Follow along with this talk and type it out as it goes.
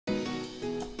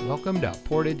Welcome to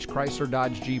Portage Chrysler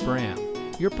Dodge Jeep Ram,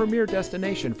 your premier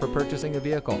destination for purchasing a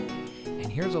vehicle. And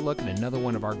here's a look at another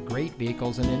one of our great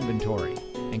vehicles in inventory,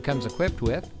 and comes equipped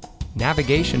with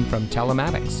navigation from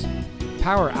telematics,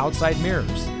 power outside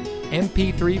mirrors,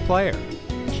 MP3 player,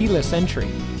 keyless entry,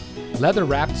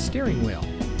 leather-wrapped steering wheel,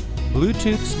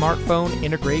 Bluetooth smartphone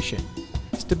integration,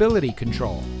 stability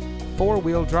control,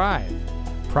 four-wheel drive,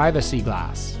 privacy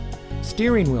glass,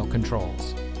 steering wheel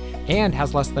controls, and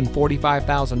has less than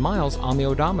 45,000 miles on the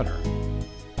odometer.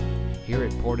 Here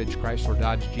at Portage Chrysler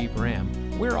Dodge Jeep Ram,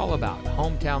 we're all about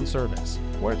hometown service,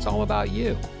 where it's all about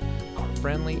you. Our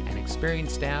friendly and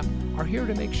experienced staff are here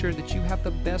to make sure that you have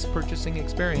the best purchasing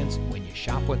experience when you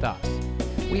shop with us.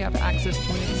 We have access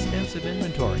to an extensive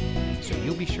inventory, so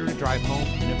you'll be sure to drive home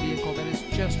in a vehicle that is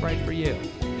just right for you.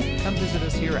 Come visit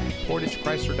us here at Portage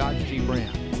Chrysler Dodge Jeep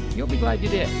Ram. You'll be glad you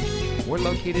did. We're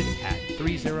located at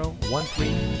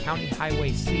 3013 County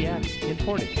Highway CX in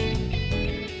Portage.